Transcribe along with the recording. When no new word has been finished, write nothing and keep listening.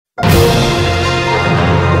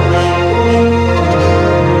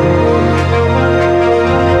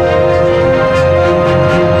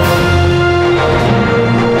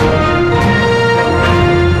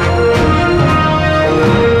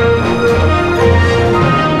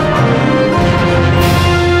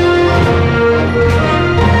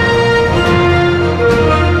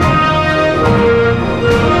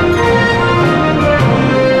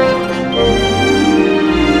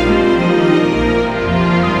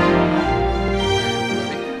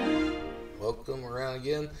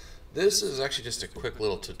This is actually just a quick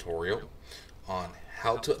little tutorial on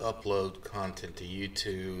how to upload content to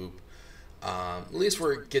YouTube, at least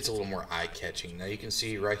where it gets a little more eye-catching. Now you can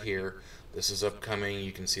see right here, this is upcoming,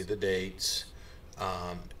 you can see the dates.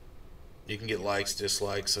 Um, you can get likes,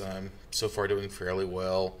 dislikes. I'm so far doing fairly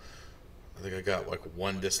well. I think I got like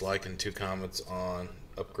one dislike and 2 comments on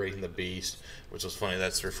upgrading the beast, which was funny.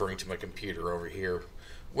 That's referring to my computer over here,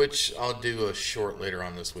 which I'll do a short later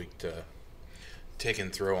on this week to take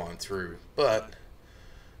and throw on through. But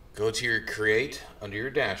go to your create under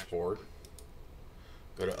your dashboard,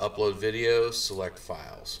 go to upload videos, select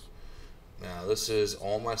files. Now this is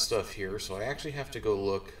all my stuff here, so I actually have to go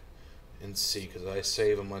look and see because I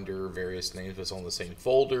save them under various names, but it's on the same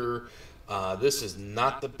folder. This is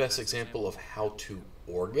not the best example of how to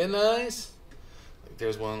organize. Like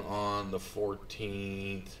there's one on the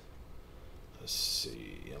 14th. Let's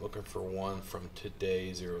see, I'm looking for one from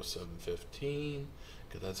today, 0715,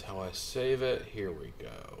 because that's how I save it. Here we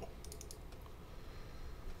go.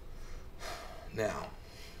 Now,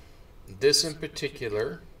 this in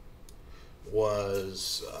particular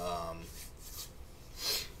was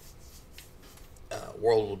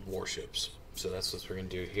World Warships. So that's what we're going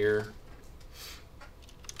to do here.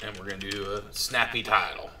 And we're going to do a snappy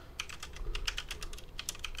title.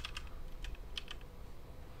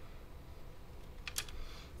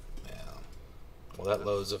 Well, that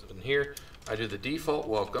loads up in here. I do the default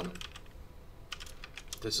welcome.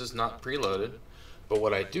 This is not preloaded, but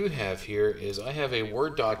what I do have here is I have a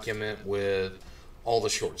Word document with all the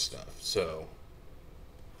short stuff. So,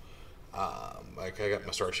 like I got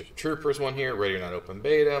my Starship Troopers one here, Ready or Not Open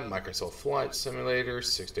Beta, Microsoft Flight Simulator,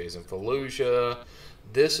 6 Days in Fallujah.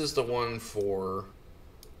 This is the one for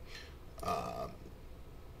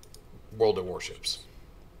World of Warships.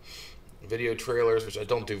 Video trailers, which I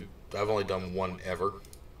don't do. I've only done one ever,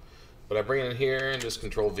 but I bring it in here and just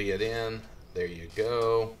Control V it in. There you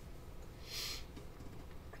go.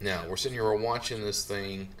 Now we're sitting here, we're watching this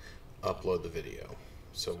thing upload the video.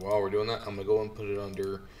 So while we're doing that, I'm gonna go and put it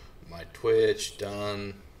under my Twitch.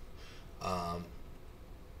 Done.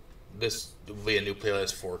 This will be a new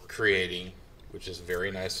playlist for creating, which is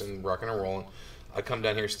very nice and rocking and rolling. I come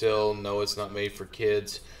down here still. No, it's not made for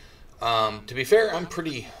kids. To be fair, I'm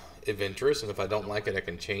pretty adventurous, and if I don't like it, I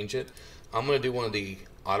can change it. I'm going to do one of the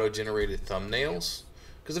auto-generated thumbnails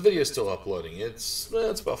because the video is still uploading. It's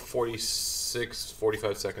about 45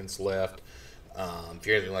 seconds left. If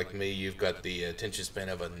you're anything like me, you've got the attention span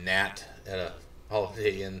of a gnat at a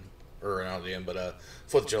Holiday Inn, or not Holiday Inn, but a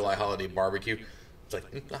 4th of July holiday barbecue. It's like,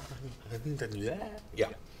 yeah,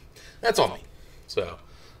 that's on me. So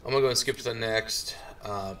I'm going to go and skip to the next.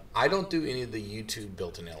 I don't do any of the YouTube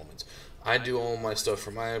built-in elements. I do all my stuff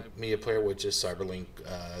for my media player, which is Cyberlink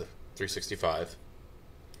 365.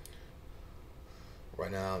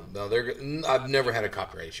 Right now, I've never had a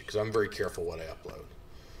copyright issue because I'm very careful what I upload.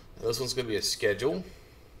 Now, this one's going to be a schedule.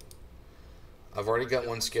 I've already got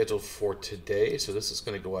one scheduled for today, so this is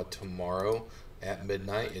going to go out tomorrow at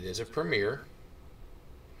midnight. It is a premiere.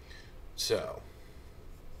 So,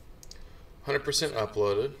 100%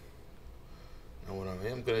 uploaded. Now what I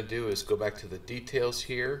am going to do is go back to the details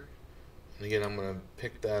here. And again, I'm going to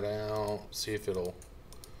pick that out, see if it'll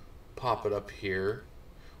pop it up here.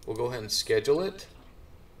 We'll go ahead and schedule it.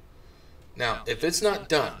 Now, if it's not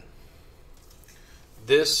done,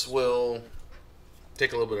 this will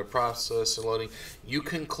take a little bit of process and loading. You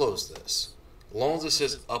can close this. As long as it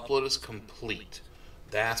says upload is complete,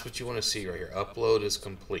 that's what you want to see right here. Upload is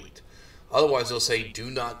complete. Otherwise, it'll say do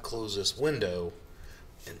not close this window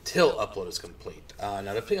until upload is complete. Now,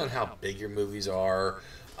 depending on how big your movies are,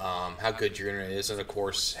 how good your internet is, and of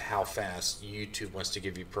course how fast YouTube wants to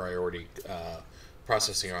give you priority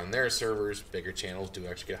processing on their servers. Bigger channels do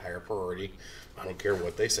actually get higher priority. I don't care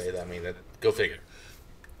what they say. I mean, go figure.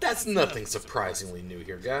 That's nothing surprisingly new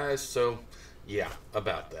here, guys. So yeah,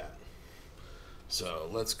 about that. So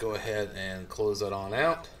let's go ahead and close that on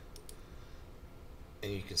out.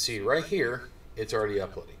 And you can see right here, it's already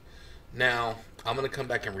uploading. Now, I'm going to come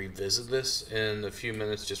back and revisit this in a few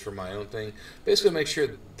minutes just for my own thing. Basically, make sure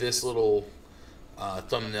this little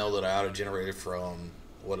thumbnail that I auto-generated from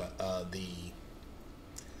the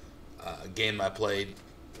game I played,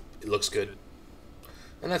 it looks good.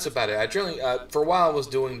 And that's about it. I generally, for a while, I was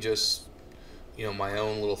doing just, my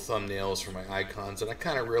own little thumbnails for my icons, and I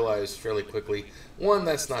kind of realized fairly quickly, one,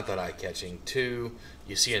 that's not that eye-catching. Two,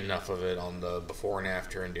 you see enough of it on the before and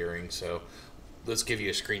after and during, so let's give you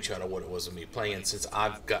a screenshot of what it was of me playing. And since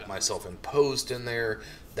I've got myself imposed in there,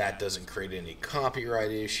 that doesn't create any copyright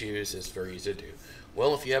issues. It's very easy to do.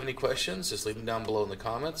 Well, if you have any questions, just leave them down below in the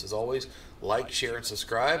comments. As always, like, share, and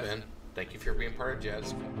subscribe, and thank you for being part of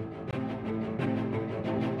Jazz.